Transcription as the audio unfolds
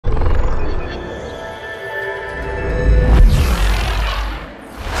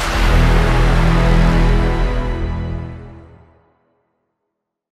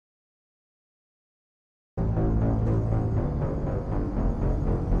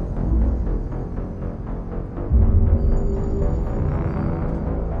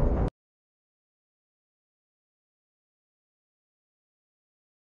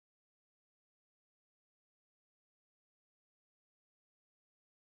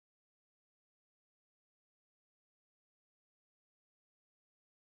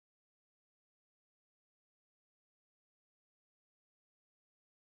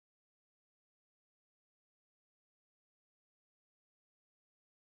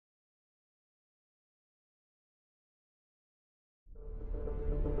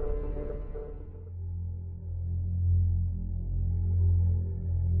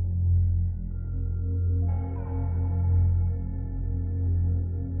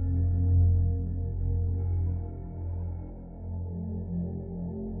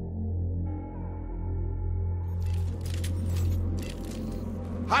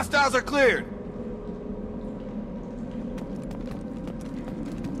Hostiles are cleared!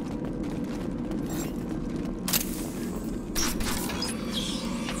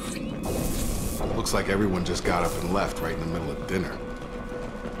 Looks like everyone just got up and left right in the middle of dinner.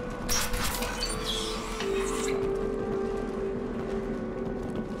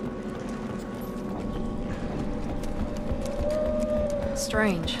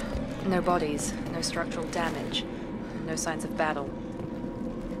 Strange. No bodies, no structural damage, no signs of battle.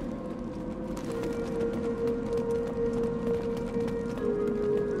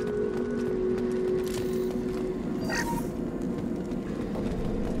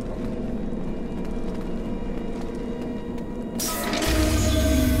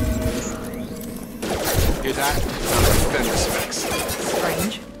 Hear that? Defender specs.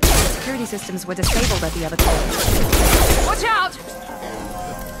 Strange. Security systems were disabled at the other colony. Watch out!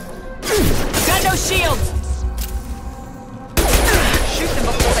 Got no shields! Shoot them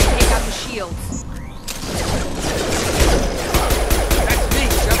before they take out the shields. That's me,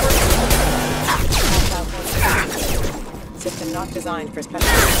 Shepard! System not designed for special.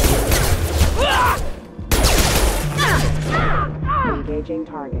 Engaging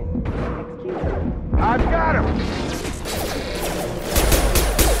target. Execution. I've got him!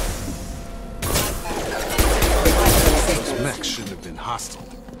 Those mechs shouldn't have been hostile.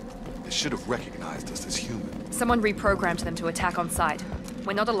 They should have recognized us as human. Someone reprogrammed them to attack on sight.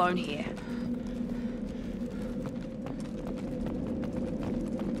 We're not alone here.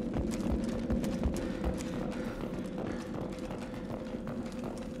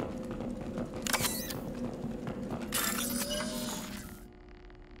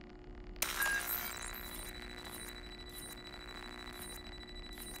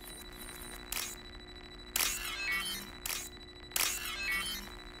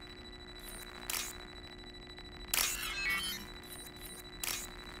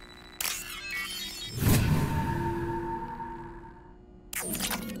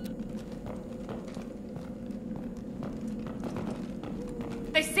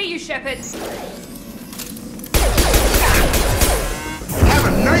 They see you, Shepard! Have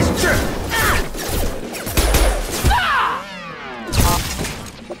a nice trip!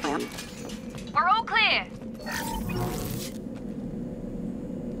 We're all clear!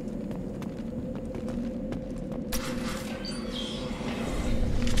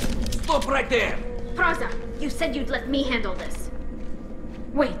 Stop right there! Praza, you said you'd let me handle this.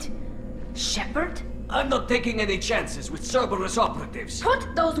 Wait, Shepard? I'm not taking any chances with Cerberus operatives.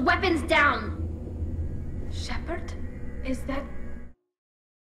 Put those weapons down! Shepard? Is that...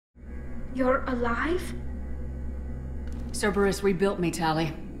 You're alive? Cerberus rebuilt me,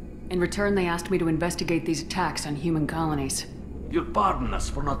 Tali. In return, they asked me to investigate these attacks on human colonies. You'll pardon us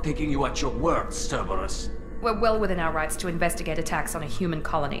for not taking you at your word, Cerberus. We're well within our rights to investigate attacks on a human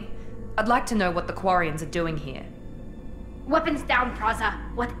colony. I'd like to know what the Quarians are doing here. Weapons down, Praza.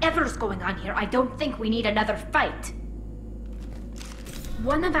 Whatever's going on here, I don't think we need another fight.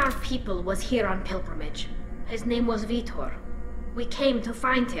 One of our people was here on pilgrimage. His name was Vitor. We came to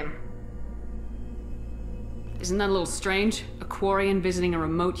find him. Isn't that a little strange? A Quarian visiting a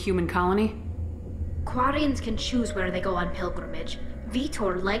remote human colony? Quarians can choose where they go on pilgrimage.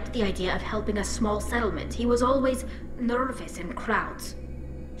 Vitor liked the idea of helping a small settlement. He was always nervous in crowds.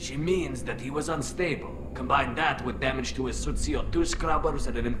 She means that he was unstable. Combine that with damage to his suit CO2 scrubbers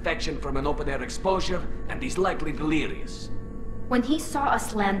and an infection from an open-air exposure, and he's likely delirious. When he saw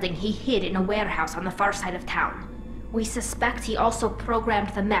us landing, he hid in a warehouse on the far side of town. We suspect he also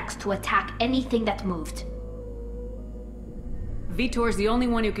programmed the mechs to attack anything that moved. Vitor's the only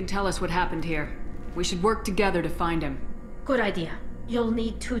one who can tell us what happened here. We should work together to find him. Good idea. You'll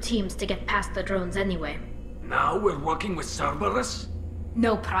need 2 teams to get past the drones anyway. Now we're working with Cerberus?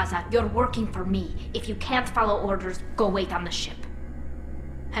 No, Praza, you're working for me. If you can't follow orders, go wait on the ship.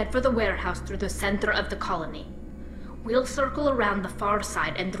 Head for the warehouse through the center of the colony. We'll circle around the far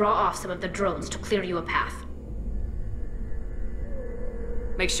side and draw off some of the drones to clear you a path.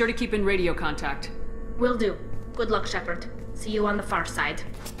 Make sure to keep in radio contact. Will do. Good luck, Shepard. See you on the far side.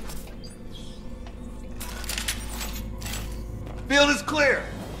 Field is clear!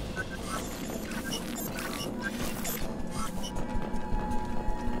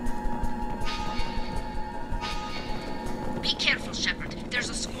 Be careful, Shepard. There's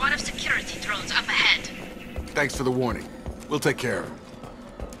a squad of security drones up ahead. Thanks for the warning. We'll take care of him.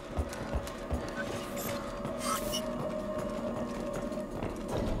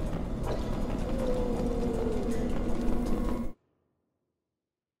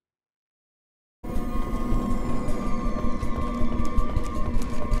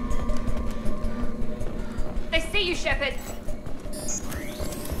 They see you, Shepard!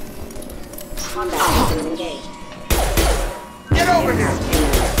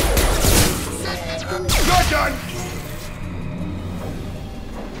 done!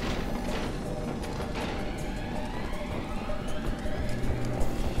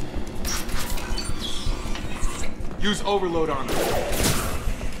 Use overload on them.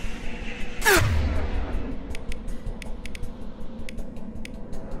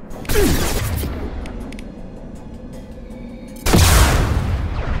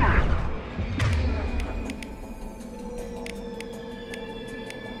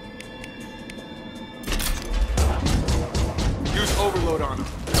 Use overload on them.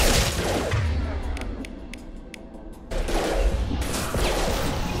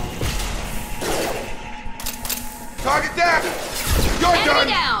 Target down! You're Enemy done!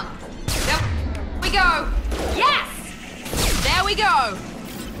 down! Yep. We go! Yes! There we go!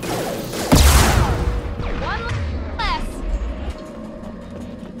 One less.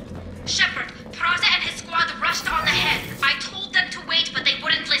 Shepard, Praza and his squad rushed on ahead. I told them to wait, but they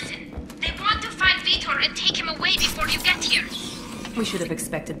wouldn't listen. They want to find Vitor and take him away before you get here. We should have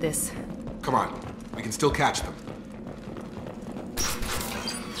expected this. Come on, we can still catch them.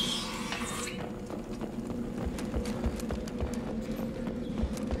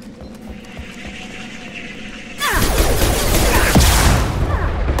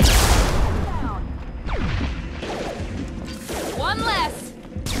 One less.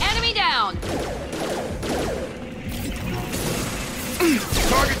 Enemy down.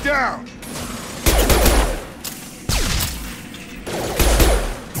 Target down!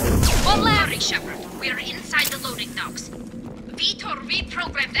 One left. Sorry, Shepard. We're inside the loading docks. Vitor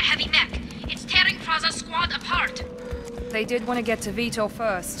reprogrammed the heavy mech. It's tearing Praza's squad apart. They did want to get to Vitor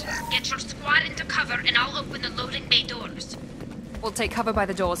first. Get your squad into cover and I'll open the loading bay doors. We'll take cover by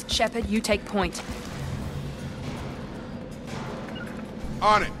the doors. Shepard, you take point.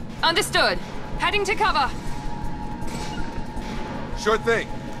 On it. Understood. Heading to cover. Sure thing.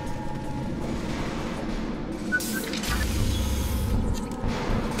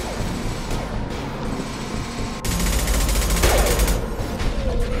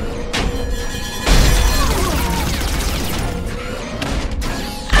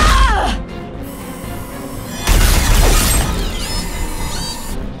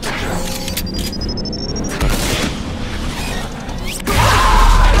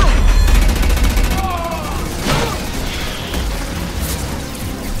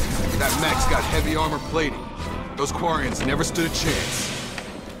 That mech's got heavy armor plating. Those Quarians never stood a chance.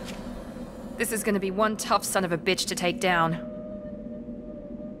 This is gonna be one tough son of a bitch to take down.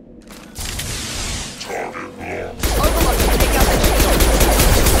 Overload, take out the shield.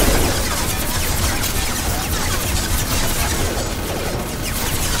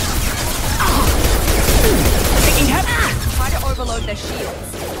 Taking heavy. Try to overload their shields.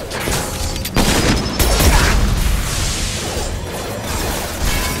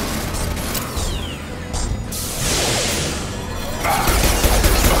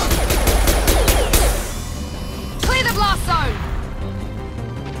 Clear the blast zone!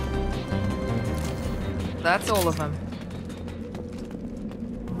 That's all of them.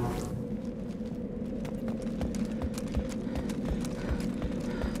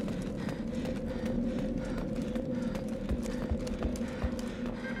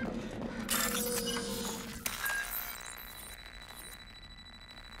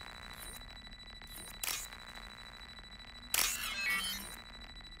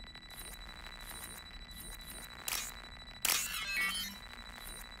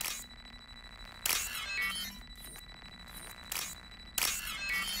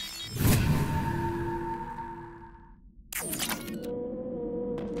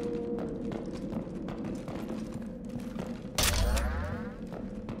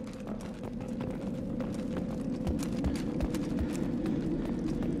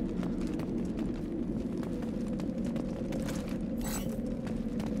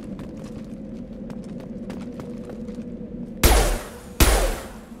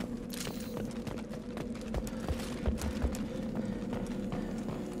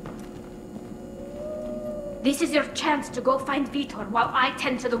 This is your chance to go find Vitor while I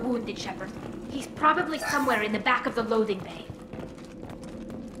tend to the wounded, Shepard. He's probably somewhere in the back of the loading bay.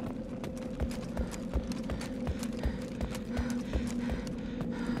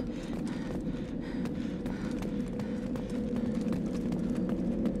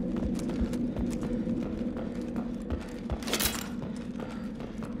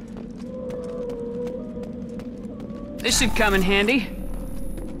 This should come in handy.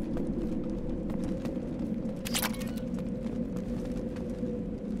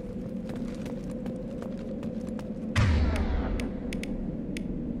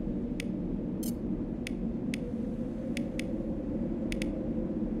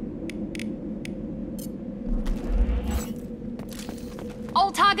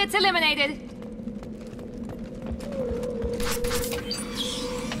 All targets eliminated.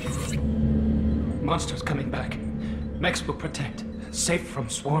 Monsters coming back. Mechs will protect. Safe from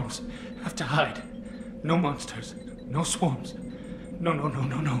swarms. Have to hide. No monsters. No swarms. No.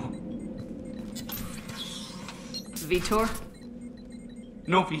 Vitor?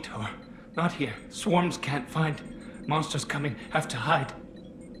 No Vitor. Not here. Swarms can't find. Monsters coming. Have to hide.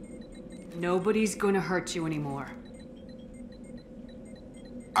 Nobody's gonna hurt you anymore.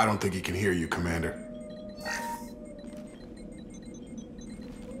 I don't think he can hear you, Commander.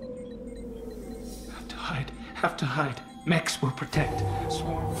 Have to hide. Mechs will protect.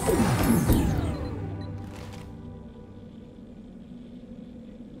 Swarm.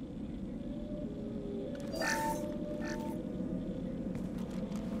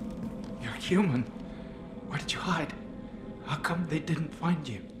 You're human. Where did you hide? How come they didn't find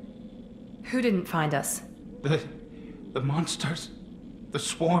you? Who didn't find us? The monsters. The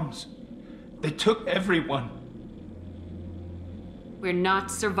swarms. They took everyone. We're not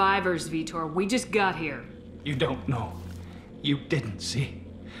survivors, Vitor. We just got here. You don't know. You didn't see.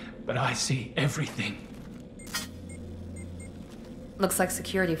 But I see everything. Looks like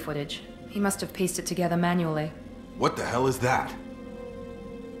security footage. He must have pieced it together manually. What the hell is that?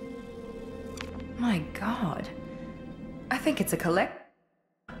 My god. I think it's a collect.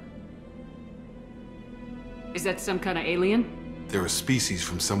 Is that some kind of alien? They're a species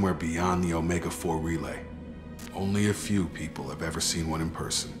from somewhere beyond the Omega-4 relay. Only a few people have ever seen one in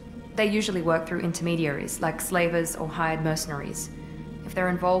person. They usually work through intermediaries, like slavers or hired mercenaries. If they're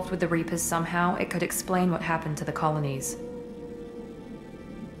involved with the Reapers somehow, it could explain what happened to the colonies.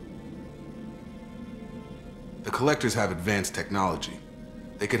 The Collectors have advanced technology.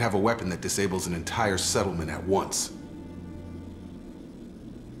 They could have a weapon that disables an entire settlement at once.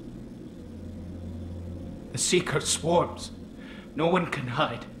 The Seeker swarms. No one can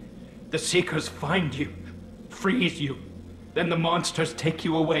hide. The Seekers find you, freeze you. Then the monsters take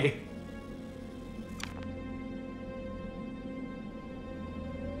you away.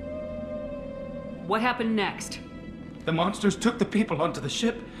 What happened next? The monsters took the people onto the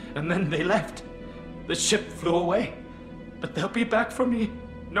ship, and then they left. The ship flew away. But they'll be back for me.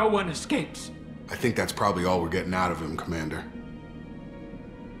 No one escapes. I think that's probably all we're getting out of him, Commander.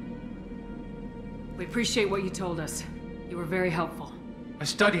 We appreciate what you told us. You were very helpful. I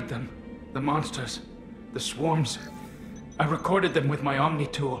studied them. The monsters. The swarms. I recorded them with my Omni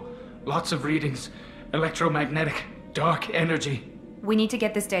tool. Lots of readings. Electromagnetic. Dark energy. We need to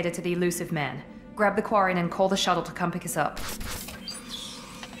get this data to the elusive man. Grab the Quarian and call the shuttle to come pick us up.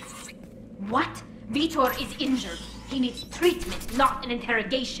 What? Vitor is injured. He needs treatment, not an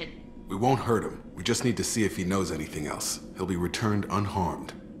interrogation. We won't hurt him. We just need to see if he knows anything else. He'll be returned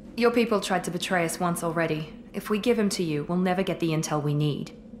unharmed. Your people tried to betray us once already. If we give him to you, we'll never get the intel we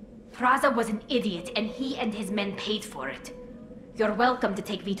need. Praza was an idiot, and he and his men paid for it. You're welcome to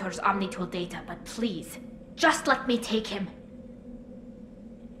take Vitor's Omnitool data, but please, just let me take him.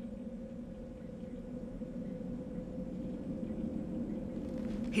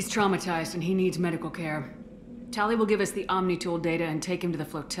 He's traumatized and he needs medical care. Tali will give us the Omnitool data and take him to the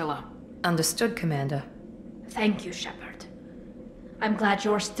flotilla. Understood, Commander. Thank you, Shepard. I'm glad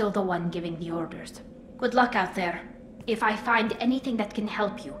you're still the one giving the orders. Good luck out there. If I find anything that can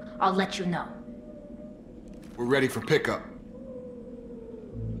help you, I'll let you know. We're ready for pickup.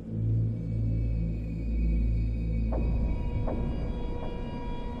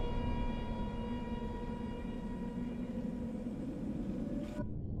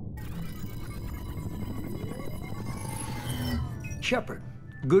 Shepard,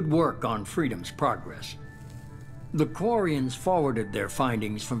 good work on Freedom's progress. The Quarians forwarded their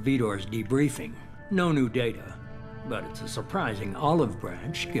findings from Vitor's debriefing. No new data, but it's a surprising olive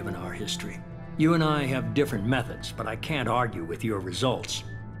branch given our history. You and I have different methods, but I can't argue with your results.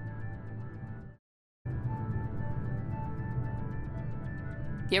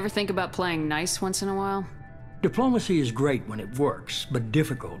 You ever think about playing nice once in a while? Diplomacy is great when it works, but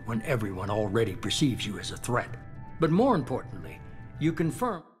difficult when everyone already perceives you as a threat. But more importantly, you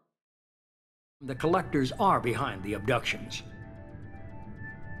confirm the Collectors are behind the abductions.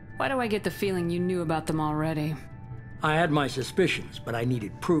 Why do I get the feeling you knew about them already? I had my suspicions, but I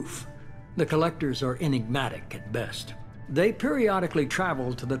needed proof. The Collectors are enigmatic at best. They periodically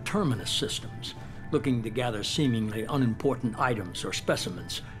travel to the Terminus systems, looking to gather seemingly unimportant items or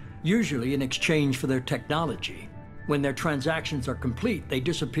specimens, usually in exchange for their technology. When their transactions are complete, they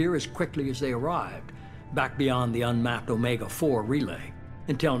disappear as quickly as they arrived, back beyond the unmapped Omega-4 relay.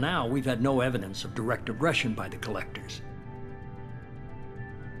 Until now, we've had no evidence of direct aggression by the Collectors.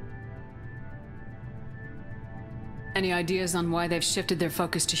 Any ideas on why they've shifted their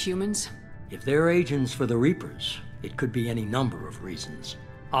focus to humans? If they're agents for the Reapers, it could be any number of reasons.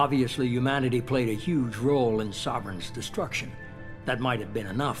 Obviously, humanity played a huge role in Sovereign's destruction. That might have been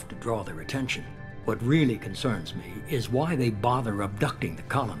enough to draw their attention. What really concerns me is why they bother abducting the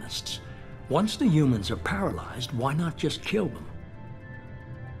colonists. Once the humans are paralyzed, why not just kill them?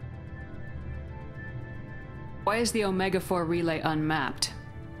 Why is the Omega-4 relay unmapped?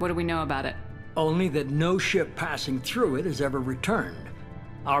 What do we know about it? Only that no ship passing through it has ever returned.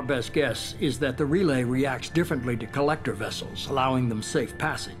 Our best guess is that the relay reacts differently to collector vessels, allowing them safe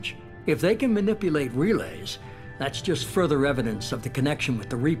passage. If they can manipulate relays, that's just further evidence of the connection with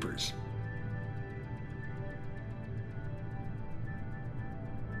the Reapers.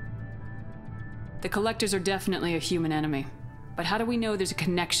 The Collectors are definitely a human enemy. But how do we know there's a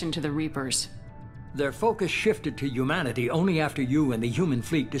connection to the Reapers? Their focus shifted to humanity only after you and the human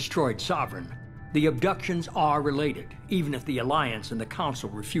fleet destroyed Sovereign. The abductions are related, even if the Alliance and the Council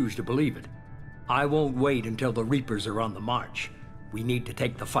refuse to believe it. I won't wait until the Reapers are on the march. We need to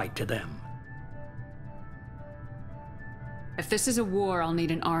take the fight to them. If this is a war, I'll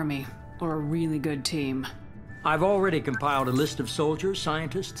need an army, or a really good team. I've already compiled a list of soldiers,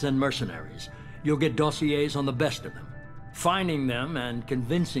 scientists, and mercenaries. You'll get dossiers on the best of them. Finding them and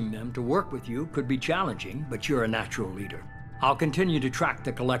convincing them to work with you could be challenging, but you're a natural leader. I'll continue to track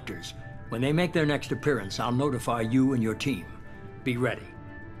the Collectors. When they make their next appearance, I'll notify you and your team. Be ready.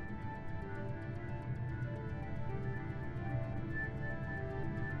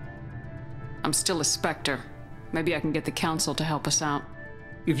 I'm still a Spectre. Maybe I can get the Council to help us out.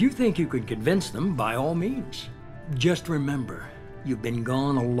 If you think you can convince them, by all means. Just remember, you've been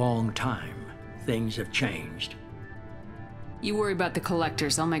gone a long time. Things have changed. You worry about the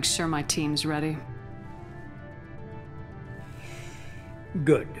Collectors. I'll make sure my team's ready.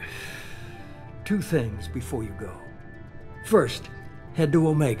 Good. 2 things before you go. First, head to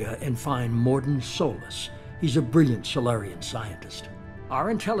Omega and find Morden Solus. He's a brilliant Solarian scientist. Our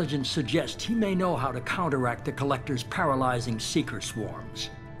intelligence suggests he may know how to counteract the Collector's paralyzing Seeker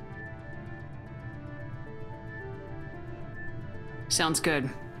swarms. Sounds good.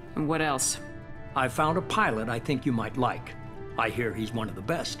 And what else? I found a pilot I think you might like. I hear he's one of the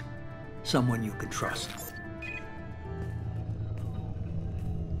best. Someone you can trust.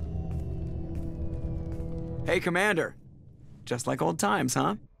 Hey, Commander. Just like old times,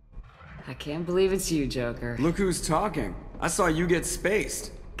 huh? I can't believe it's you, Joker. Look who's talking. I saw you get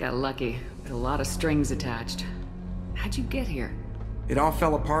spaced. Got lucky, with a lot of strings attached. How'd you get here? It all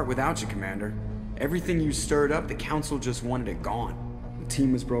fell apart without you, Commander. Everything you stirred up, the Council just wanted it gone. The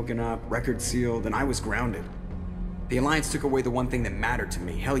team was broken up, record sealed, and I was grounded. The Alliance took away the one thing that mattered to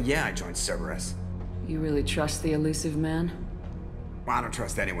me. Hell yeah, I joined Cerberus. You really trust the elusive man? Well, I don't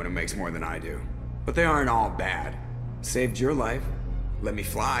trust anyone who makes more than I do. But they aren't all bad. Saved your life, let me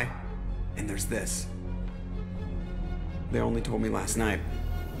fly, and there's this. They only told me last night.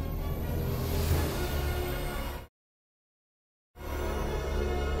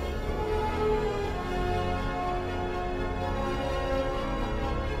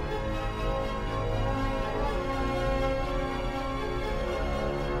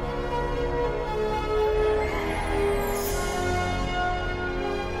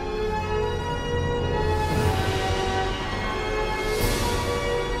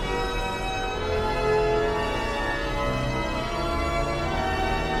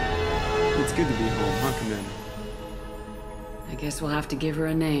 It's good to be home, huh, Commander? I guess we'll have to give her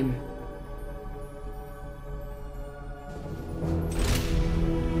a name.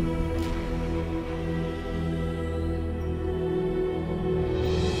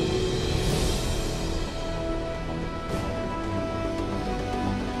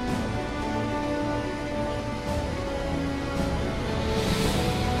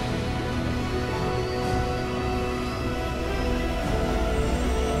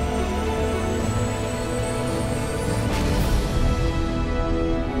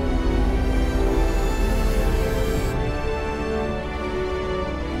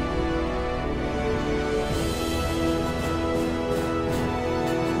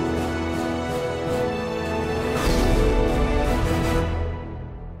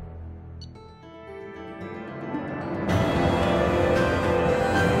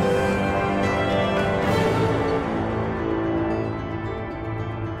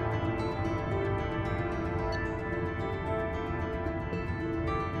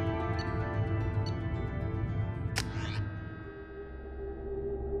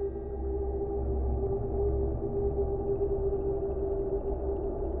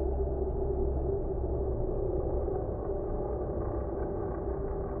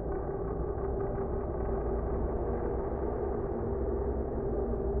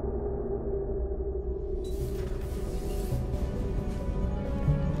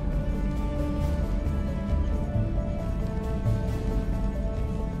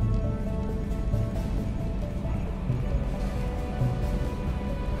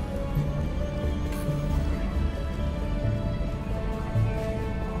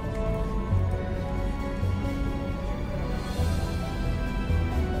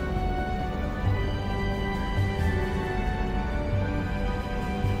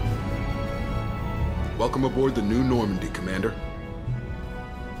 Welcome aboard the new Normandy, Commander.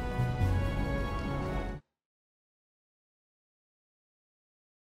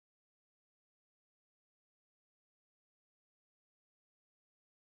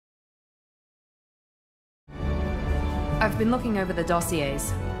 I've been looking over the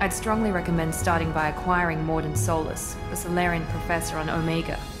dossiers. I'd strongly recommend starting by acquiring Morden Solus, the Solarian professor on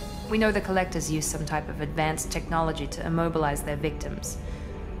Omega. We know the Collectors use some type of advanced technology to immobilize their victims.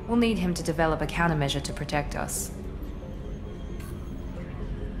 We'll need him to develop a countermeasure to protect us.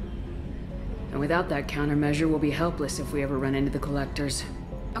 And without that countermeasure, we'll be helpless if we ever run into the Collectors.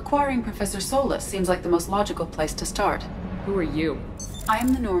 Acquiring Professor Solus seems like the most logical place to start. Who are you? I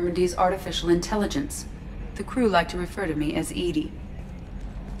am the Normandy's artificial intelligence. The crew like to refer to me as Edie.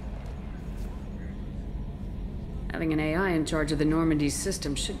 Having an AI in charge of the Normandy's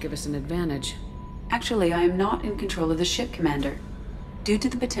system should give us an advantage. Actually, I am not in control of the ship, Commander. Due to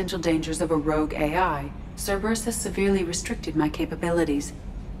the potential dangers of a rogue AI, Cerberus has severely restricted my capabilities.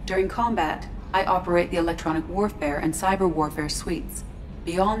 During combat, I operate the electronic warfare and cyber warfare suites.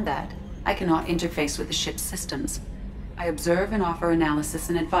 Beyond that, I cannot interface with the ship's systems. I observe and offer analysis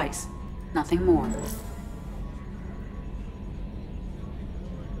and advice. Nothing more.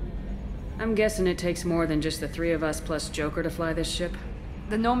 I'm guessing it takes more than just the three of us plus Joker to fly this ship?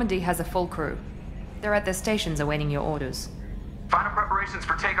 The Normandy has a full crew. They're at their stations awaiting your orders. Final preparations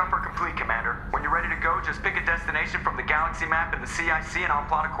for takeoff are complete, Commander. When you're ready to go, just pick a destination from the galaxy map in the CIC and I'll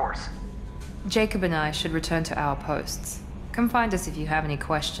plot a course. Jacob and I should return to our posts. Come find us if you have any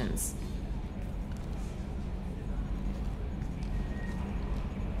questions.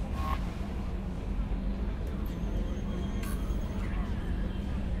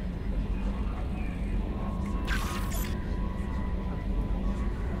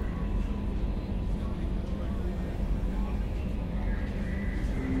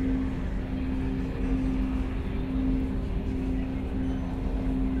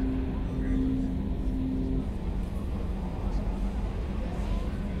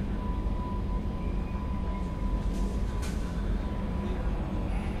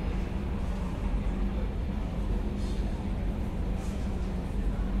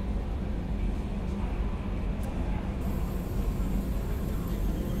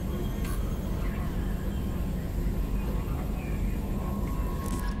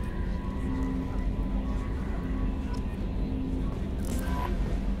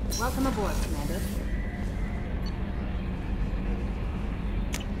 Welcome aboard, Commander.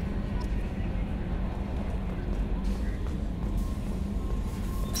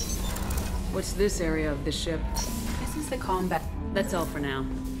 What's this area of the ship? This is the combat That's all for now.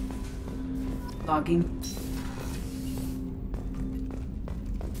 logging.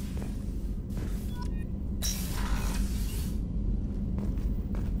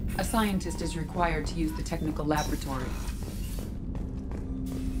 A scientist is required to use the technical laboratory.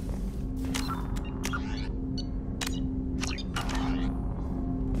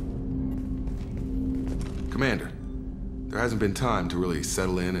 Commander, there hasn't been time to really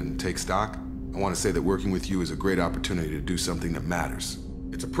settle in and take stock. I want to say that working with you is a great opportunity to do something that matters.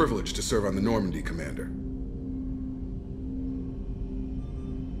 It's a privilege to serve on the Normandy, Commander.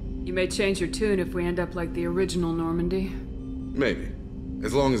 You may change your tune if we end up like the original Normandy. Maybe.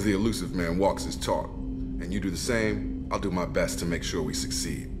 As long as the elusive man walks his talk, and you do the same, I'll do my best to make sure we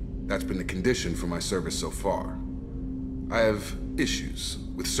succeed. That's been the condition for my service so far. I have issues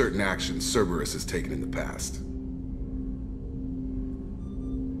with certain actions Cerberus has taken in the past.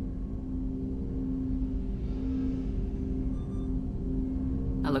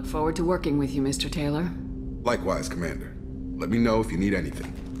 I look forward to working with you, Mr. Taylor. Likewise, Commander. Let me know if you need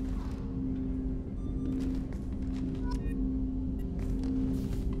anything.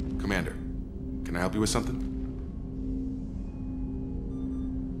 Commander, can I help you with something?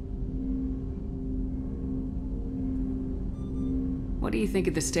 What do you think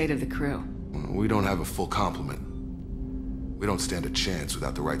of the state of the crew? We don't have a full complement. We don't stand a chance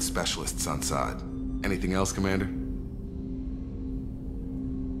without the right specialists on side. Anything else, Commander?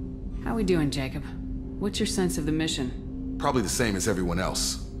 How we doing, Jacob? What's your sense of the mission? Probably the same as everyone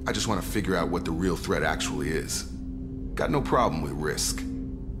else. I just want to figure out what the real threat actually is. Got no problem with risk.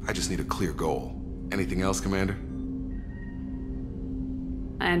 I just need a clear goal. Anything else, Commander?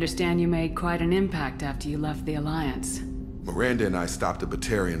 I understand you made quite an impact after you left the Alliance. Miranda and I stopped a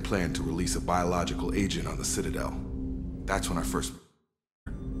Batarian plan to release a biological agent on the Citadel. That's when I first...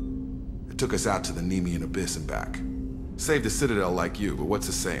 It took us out to the Nemean Abyss and back. Saved the Citadel like you, but what's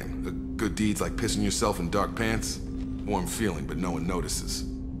the saying? A good deed's like pissing yourself in dark pants? Warm feeling, but no one notices.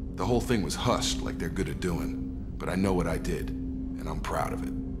 The whole thing was hushed like they're good at doing. But I know what I did, and I'm proud of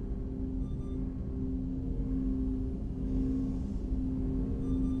it.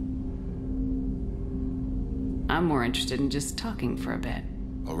 I'm more interested in just talking for a bit.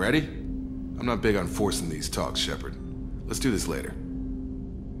 Already? I'm not big on forcing these talks, Shepard. Let's do this later.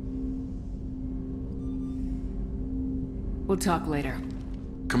 We'll talk later.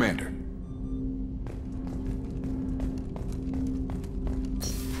 Commander.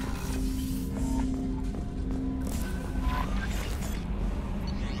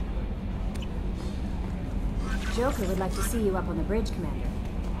 Joker would like to see you up on the bridge, Commander.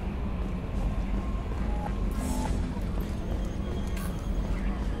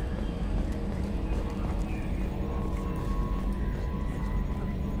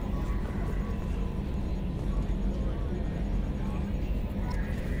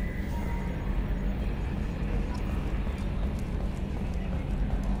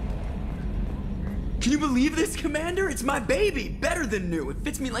 Can you believe this, Commander? It's my baby! Better than new. It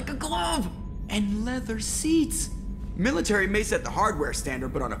fits me like a glove! And leather seats. Military may set the hardware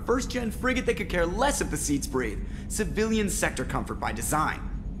standard, but on a first-gen frigate, they could care less if the seats breathe. Civilian sector comfort by design.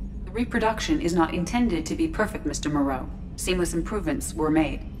 The reproduction is not intended to be perfect, Mr. Moreau. Seamless improvements were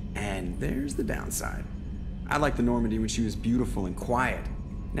made. And there's the downside. I liked the Normandy when she was beautiful and quiet.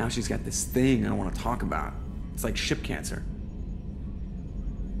 Now she's got this thing I don't want to talk about. It's like ship cancer.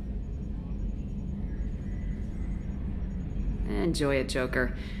 Enjoy it,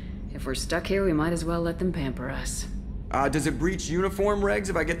 Joker. If we're stuck here, we might as well let them pamper us. Does it breach uniform regs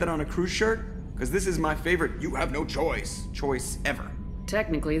if I get that on a cruise shirt? Because this is my favorite "you have no choice" ever.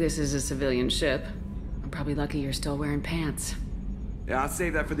 Technically, this is a civilian ship. I'm probably lucky you're still wearing pants. Yeah, I'll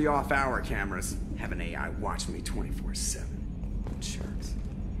save that for the off-hour cameras. Have an AI watch me 24/7. Jerks.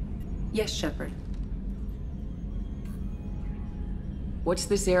 Yes, Shepard. What's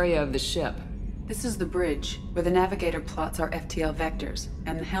this area of the ship? This is the bridge, where the navigator plots our FTL vectors,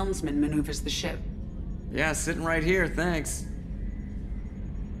 and the helmsman maneuvers the ship. Yeah, sitting right here, thanks.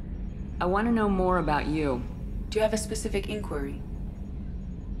 I want to know more about you. Do you have a specific inquiry?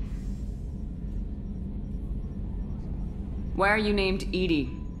 Why are you named EDI?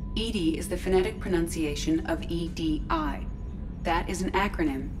 EDI is the phonetic pronunciation of EDI. That is an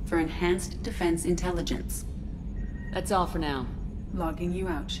acronym for Enhanced Defense Intelligence. That's all for now. Logging you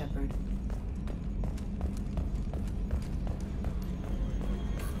out, Shepard.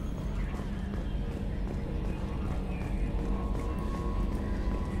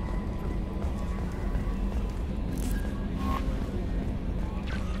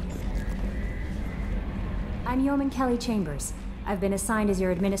 I'm Yeoman Kelly Chambers. I've been assigned as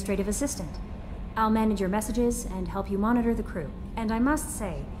your administrative assistant. I'll manage your messages and help you monitor the crew. And I must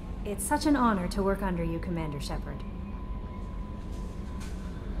say, it's such an honor to work under you, Commander Shepard.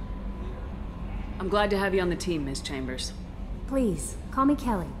 I'm glad to have you on the team, Miss Chambers. Please, call me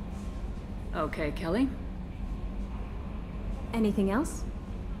Kelly. Okay, Kelly. Anything else?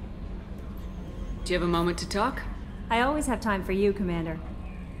 Do you have a moment to talk? I always have time for you, Commander.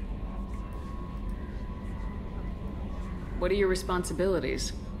 What are your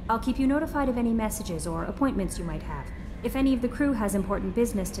responsibilities? I'll keep you notified of any messages or appointments you might have. If any of the crew has important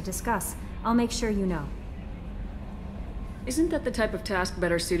business to discuss, I'll make sure you know. Isn't that the type of task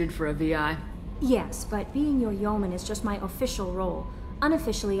better suited for a VI? Yes, but being your yeoman is just my official role.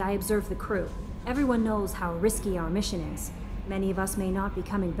 Unofficially, I observe the crew. Everyone knows how risky our mission is. Many of us may not be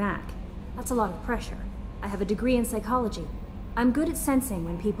coming back. That's a lot of pressure. I have a degree in psychology. I'm good at sensing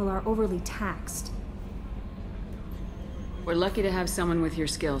when people are overly taxed. We're lucky to have someone with your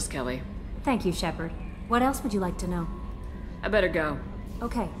skills, Kelly. Thank you, Shepard. What else would you like to know? I better go.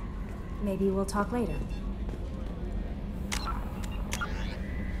 Okay. Maybe we'll talk later.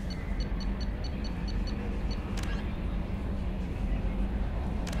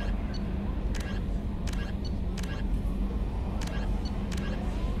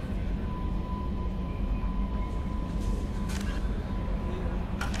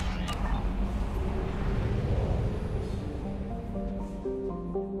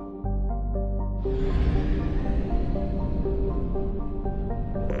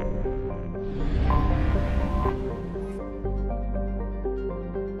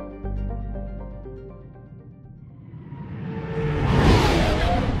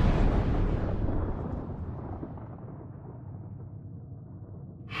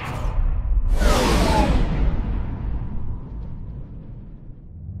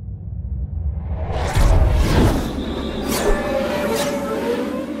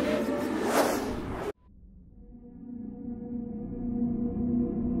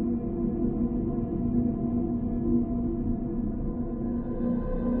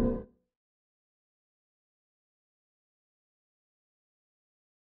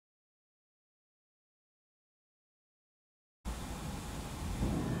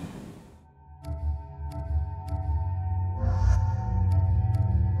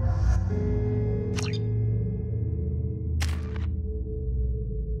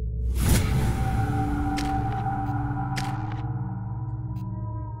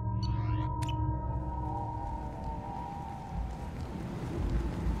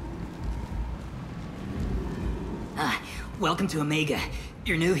 Welcome to Omega.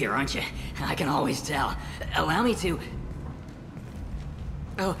 You're new here, aren't you? I can always tell. Allow me to...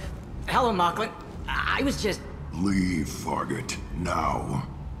 Oh, hello, Mocklin. I was just... Leave, Fargate. Now.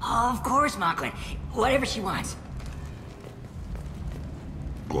 Oh, of course, Mocklin. Whatever she wants.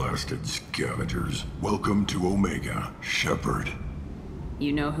 Blasted scavengers. Welcome to Omega, Shepard.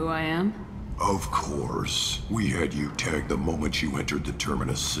 You know who I am? Of course. We had you tagged the moment you entered the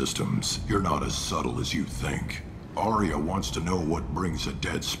Terminus systems. You're not as subtle as you think. Arya wants to know what brings a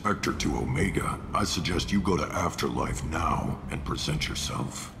dead Spectre to Omega. I suggest you go to Afterlife now and present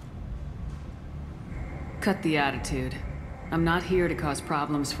yourself. Cut the attitude. I'm not here to cause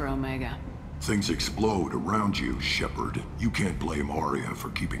problems for Omega. Things explode around you, Shepard. You can't blame Arya for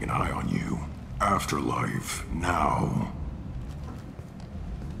keeping an eye on you. Afterlife, now.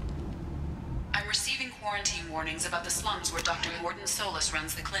 I'm receiving quarantine warnings about the slums where Dr. Mordin Solus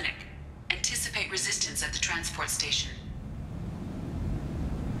runs the clinic. Anticipate resistance at the transport station.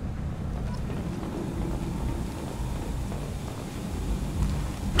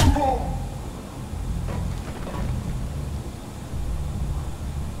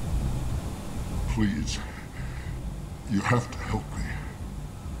 Please. You have to help me.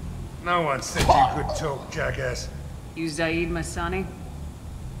 No one said you could talk, jackass. You Zaid Masani?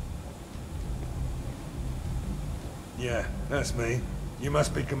 Yeah, that's me. You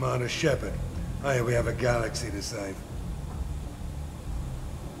must be Commander Shepard. Hey, we have a galaxy to save.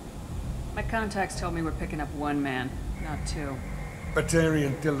 My contacts told me we're picking up one man, not two.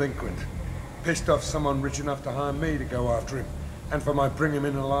 Batarian delinquent. Pissed off someone rich enough to hire me to go after him. And for my bring him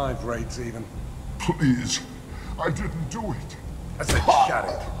in alive raids even. Please. I didn't do it. I said shut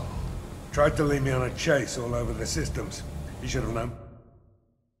it. Tried to lead me on a chase all over the systems. You should have known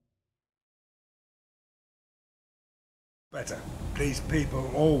better. These people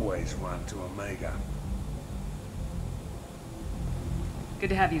always run to Omega. Good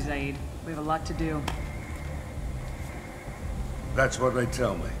to have you, Zaid. We have a lot to do. That's what they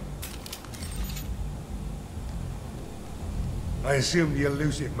tell me. I assume the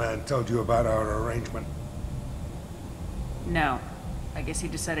elusive man told you about our arrangement. No. I guess he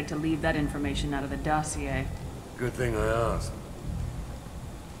decided to leave that information out of the dossier. Good thing I asked.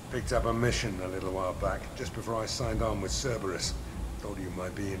 Picked up a mission a little while back, just before I signed on with Cerberus. Thought you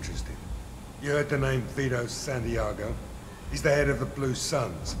might be interested. You heard the name Vito Santiago? He's the head of the Blue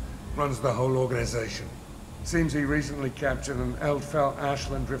Suns. Runs the whole organization. Seems he recently captured an Eldfell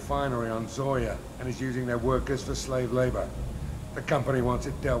Ashland refinery on Zoya, and is using their workers for slave labor. The company wants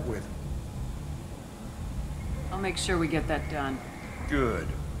it dealt with. I'll make sure we get that done. Good.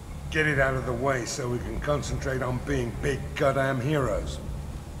 Get it out of the way so we can concentrate on being big goddamn heroes.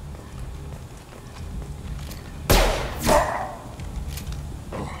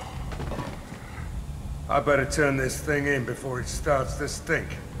 I better turn this thing in before it starts to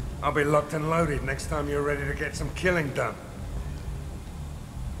stink. I'll be locked and loaded next time you're ready to get some killing done.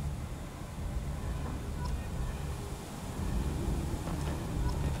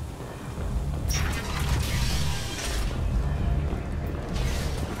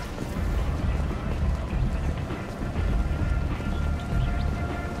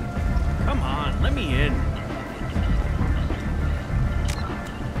 Come on, let me in.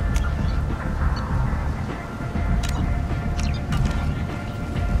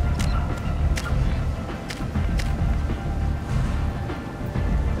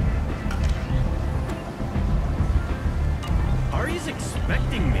 Ari's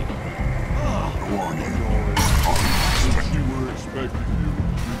expecting me. She were expecting you,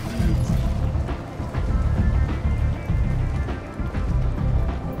 idiots.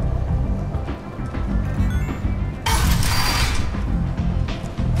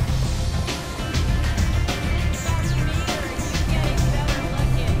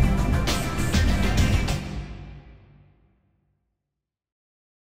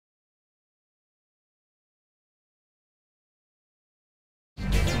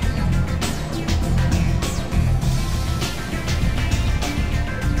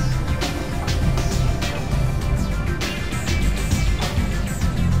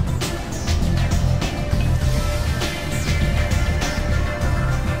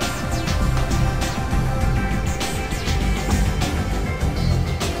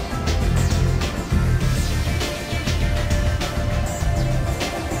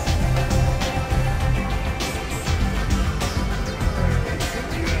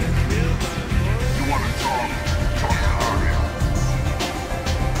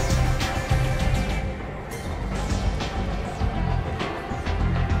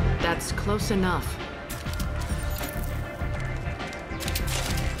 close enough.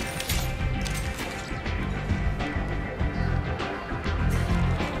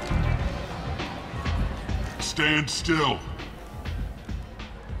 Stand still.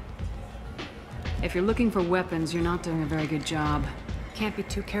 If you're looking for weapons, you're not doing a very good job. Can't be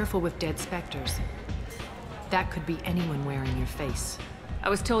too careful with dead specters. That could be anyone wearing your face. I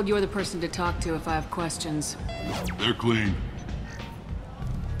was told you're the person to talk to if I have questions. They're clean.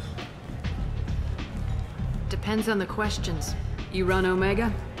 Depends on the questions. You run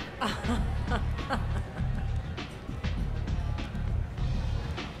Omega?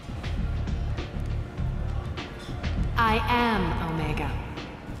 I am Omega.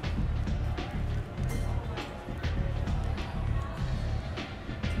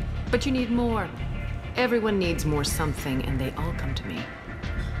 But you need more. Everyone needs more something, and they all come to me.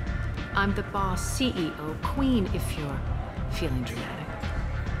 I'm the boss, CEO, queen, if you're feeling dramatic.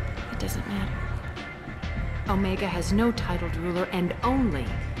 It doesn't matter. Omega has no titled ruler and only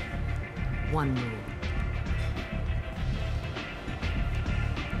one rule.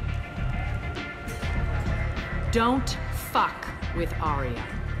 Don't fuck with Aria.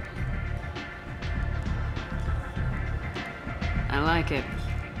 I like it.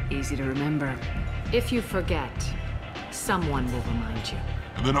 Easy to remember. If you forget, someone will remind you.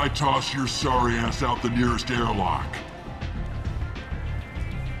 And then I toss your sorry ass out the nearest airlock.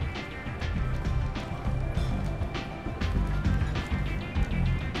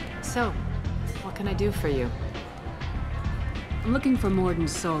 So, what can I do for you? I'm looking for Morden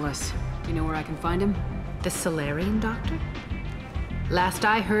Solus. Do you know where I can find him? The Solarian doctor? Last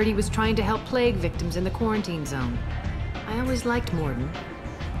I heard, he was trying to help plague victims in the quarantine zone. I always liked Morden.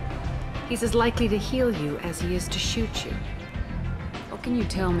 He's as likely to heal you as he is to shoot you. What can you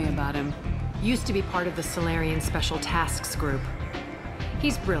tell me about him? Used to be part of the Solarian Special Tasks Group.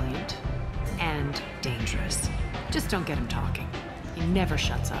 He's brilliant and dangerous. Just don't get him talking. He never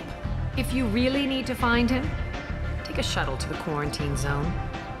shuts up. If you really need to find him, take a shuttle to the quarantine zone.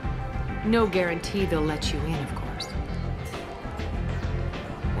 No guarantee they'll let you in, of course.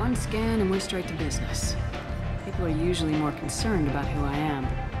 One scan and we're straight to business. People are usually more concerned about who I am.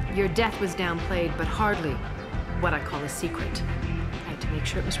 Your death was downplayed, but hardly what I call a secret. I had to make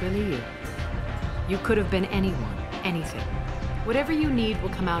sure it was really you. You could have been anyone, anything. Whatever you need will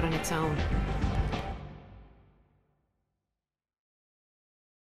come out on its own.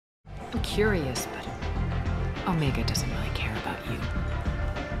 I'm curious, but Omega doesn't really care about you.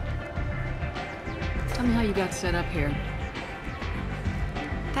 Tell me how you got set up here.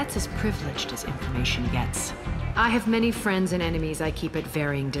 That's as privileged as information gets. I have many friends and enemies I keep at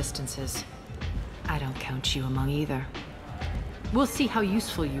varying distances. I don't count you among either. We'll see how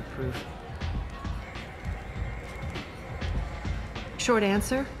useful you prove. Short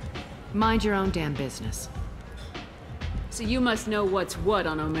answer, mind your own damn business. So you must know what's what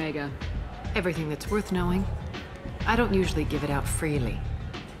on Omega. Everything that's worth knowing. I don't usually give it out freely.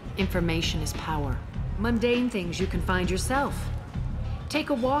 Information is power. Mundane things you can find yourself. Take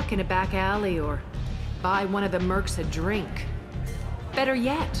a walk in a back alley or buy one of the mercs a drink. Better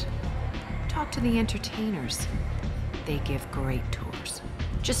yet, talk to the entertainers. They give great tours.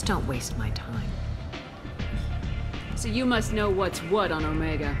 Just don't waste my time. So you must know what's what on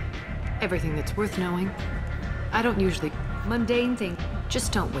Omega. Everything that's worth knowing. I don't usually... Mundane thing.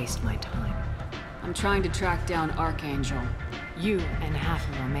 Just don't waste my time. I'm trying to track down Archangel. You and half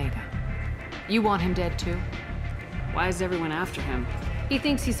of Omega. You want him dead too? Why is everyone after him? He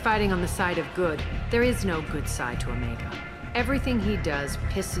thinks he's fighting on the side of good. There is no good side to Omega. Everything he does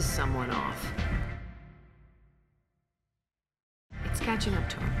pisses someone off. It's catching up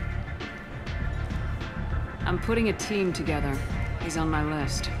to him. I'm putting a team together. He's on my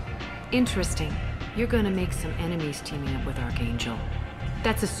list. Interesting. You're gonna make some enemies teaming up with Archangel.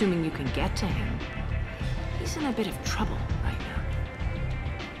 That's assuming you can get to him. He's in a bit of trouble right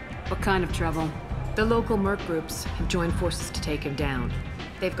now. What kind of trouble? The local merc groups have joined forces to take him down.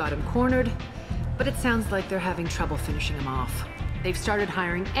 They've got him cornered, but it sounds like they're having trouble finishing him off. They've started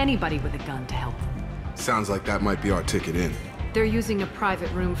hiring anybody with a gun to help them. Sounds like that might be our ticket in. They're using a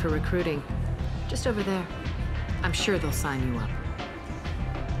private room for recruiting. Just over there. I'm sure they'll sign you up.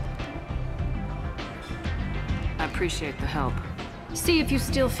 I appreciate the help. See if you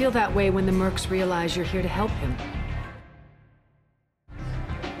still feel that way when the mercs realize you're here to help him.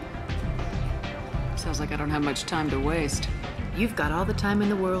 Sounds like I don't have much time to waste. You've got all the time in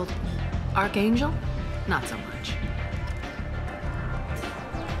the world. Archangel? Not so much.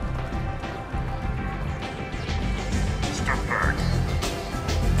 Step back.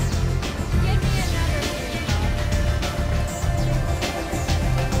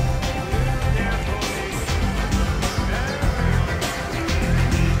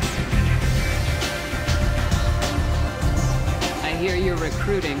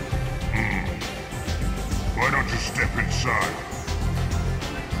 recruiting. Why don't you step inside?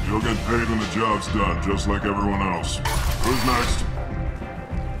 You'll get paid when the job's done, just like everyone else. Who's next?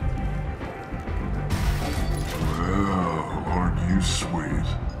 Well, aren't you sweet?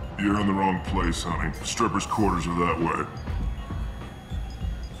 You're in the wrong place, honey. Strippers' quarters are that way.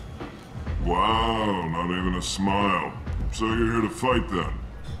 Wow, not even a smile. So you're here to fight then?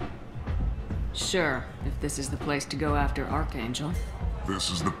 Sure, if this is the place to go after Archangel. This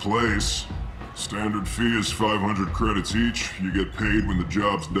is the place. Standard fee is 500 credits each. You get paid when the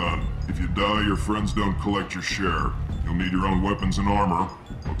job's done. If you die, your friends don't collect your share. You'll need your own weapons and armor.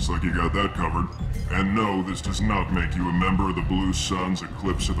 Looks like you got that covered. And no, this does not make you a member of the Blue Suns,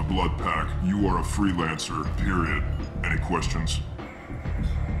 Eclipse, or the Blood Pack. You are a freelancer, period. Any questions?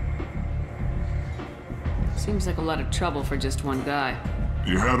 Seems like a lot of trouble for just one guy.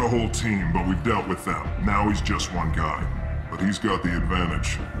 You had a whole team, but we dealt with them. Now he's just one guy. But he's got the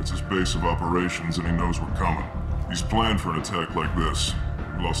advantage. It's his base of operations and he knows we're coming. He's planned for an attack like this.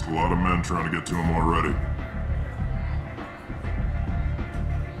 We lost a lot of men trying to get to him already.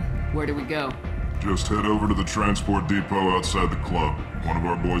 Where do we go? Just head over to the transport depot outside the club. One of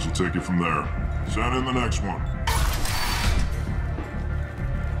our boys will take you from there. Send in the next one.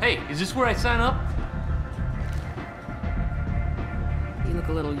 Hey, is this where I sign up? You look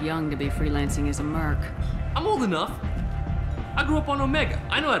a little young to be freelancing as a merc. I'm old enough. I grew up on Omega.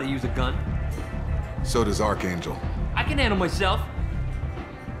 I know how to use a gun. So does Archangel. I can handle myself.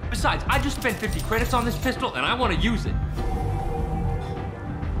 Besides, I just spent 50 credits on this pistol and I want to use it.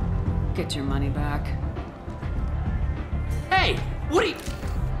 Get your money back. Hey, what are you...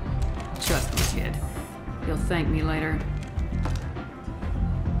 Trust me, kid. You'll thank me later.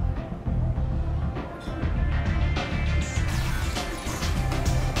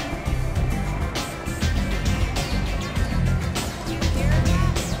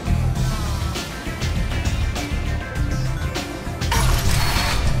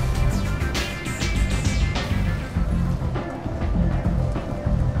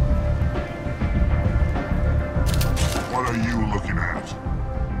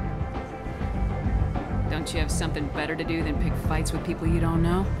 Don't you have something better to do than pick fights with people you don't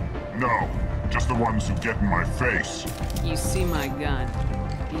know? No, just the ones who get in my face. You see my gun.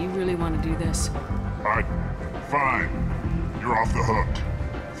 Do you really want to do this? Fine. You're off the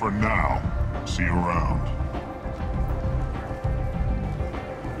hook. For now. See you around.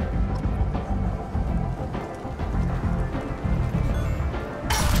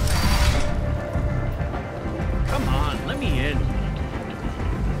 Come on, let me in.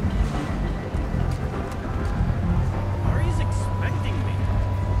 Ari's expecting me.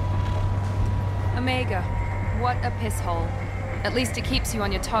 Omega, what a piss hole. At least it keeps you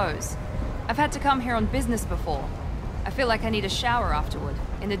on your toes. I've had to come here on business before. I feel like I need a shower afterward,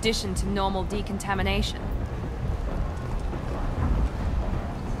 in addition to normal decontamination.